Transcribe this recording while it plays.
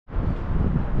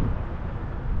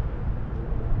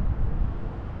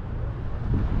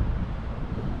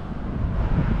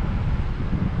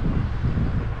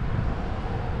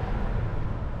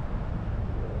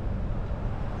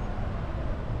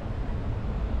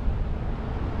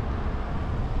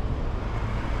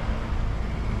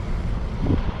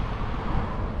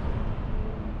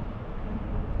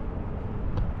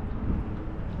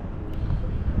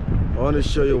want to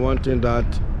show you one thing that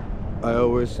I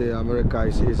always say: America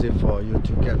is easy for you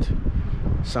to get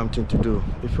something to do.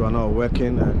 If you are not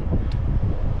working and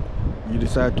you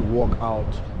decide to walk out,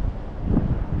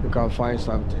 you can find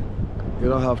something. You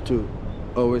don't have to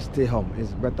always stay home.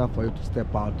 It's better for you to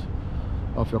step out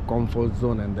of your comfort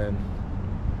zone and then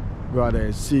go out there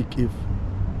and seek if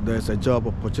there's a job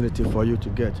opportunity for you to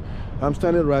get. I'm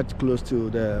standing right close to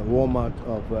the Walmart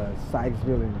of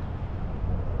Syksville in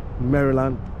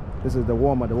Maryland. This is the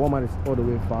Walmart. The Walmart is all the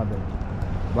way far there.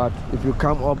 But if you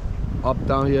come up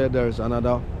down here, there's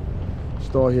another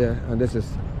store here, and this is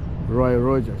Roy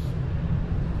Rogers.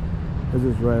 This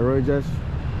is Roy Rogers,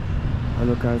 and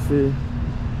you can see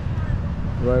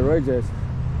Roy Rogers,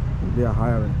 they are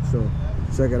hiring, so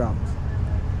check it out.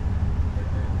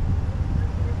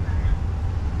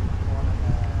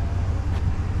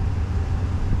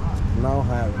 Now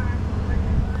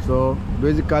hiring. So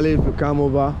basically, if you come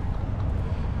over,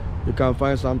 you can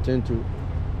find something to,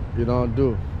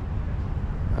 do.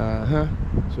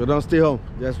 So don't stay home,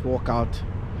 just walk out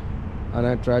and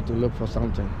then try to look for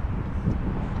something.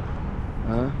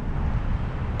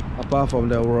 Apart from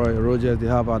the Roy Rogers, they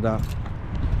have other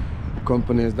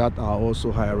companies that are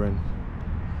also hiring.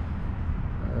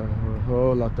 A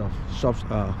whole lot of shops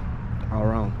are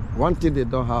around. One thing they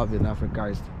don't have in Africa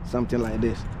is something like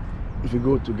this. If you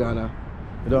go to Ghana,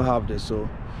 you don't have this, so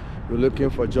you're looking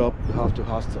for a job, you have to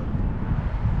hustle.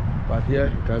 But here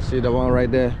you can see the one right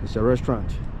there is a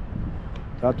restaurant.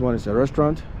 That one is a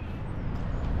restaurant,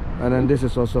 and then this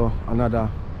is also another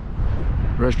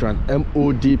restaurant,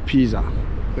 MOD Pizza.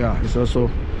 Yeah, it's also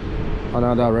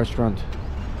another restaurant.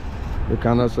 You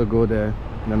can also go there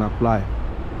and apply.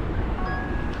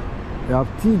 They have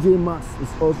TJ Maxx is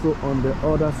also on the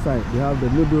other side. They have the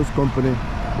noodles company.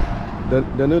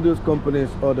 The noodles company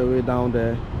is all the way down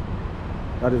there.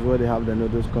 That is where they have the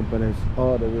noodles companies,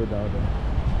 all the way down there.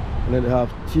 And then they have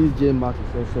TJ Maxx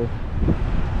is also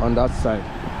on that side.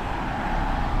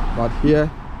 But here,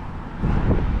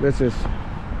 this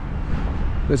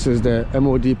is the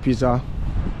MOD Pizza.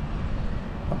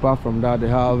 Apart from that, they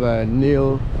have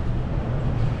nail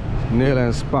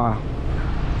and spa.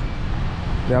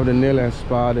 They have the nail and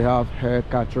spa. They have hair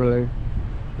cutlery.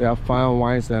 They have fine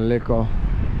wines and liquor.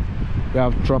 They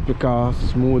have tropical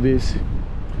smoothies,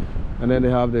 and then they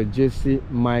have the JC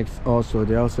mics also.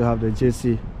 They also have the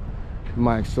JC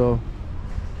mics. So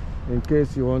in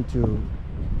case you want to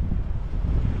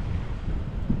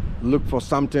look for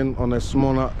something on a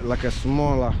smaller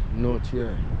note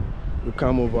here, you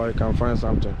come over, you can find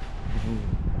something.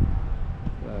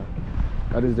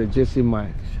 That is the JC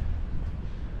mics.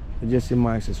 The JC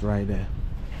mics is right there.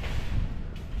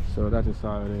 So that is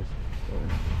how it is.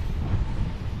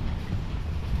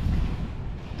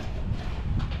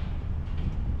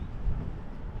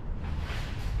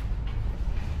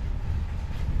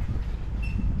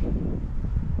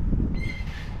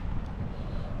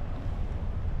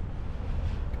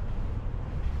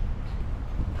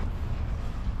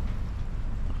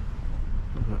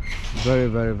 Very,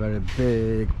 very, very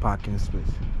big parking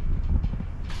space.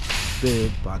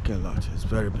 Big parking lot. It's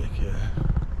very big here.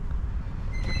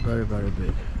 Very, very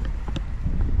big.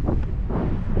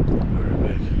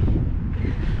 Very big.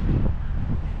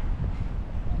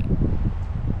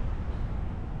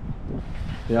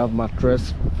 They have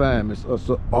mattress firm. It's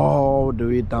also all the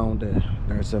way down there.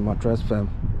 There's a mattress firm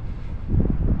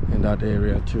in that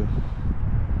area too.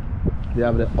 They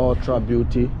have the Ultra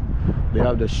Beauty. They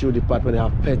have the shoe department. They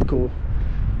have Petco,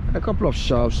 a couple of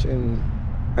shops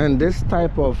and this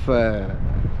type of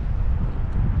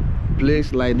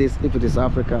place like this, if it is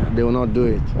Africa, they will not do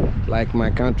it. Like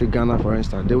my country, Ghana, for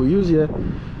instance, they will use here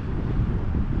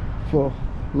for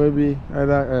maybe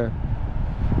either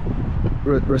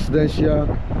a residential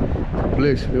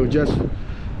place. They will just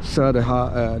sell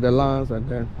the lands and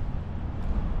then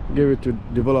give it to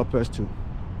developers to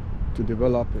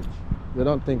develop it. They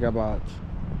don't think about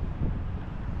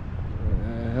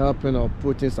helping or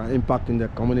putting some impact in the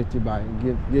community by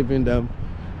giving them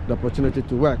the opportunity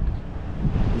to work.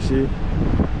 You see,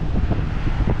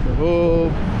 the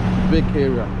whole big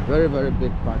area, very, very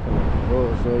big parking lot.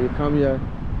 Oh, so you come here,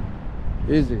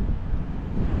 easy.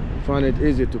 You find it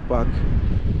easy to park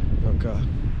your car.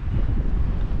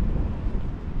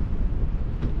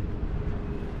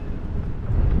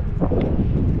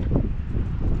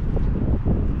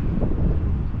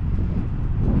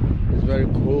 Very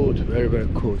cold, very, very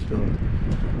cold. So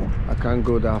I can't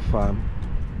go that far.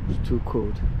 It's too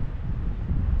cold.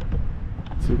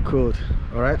 Too cold.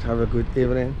 All right, have a good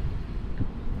evening.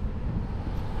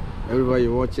 Everybody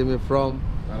watching me from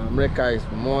America is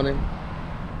morning,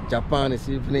 Japan is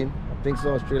evening, I think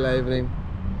so, Australia evening,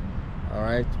 All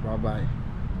right, bye bye.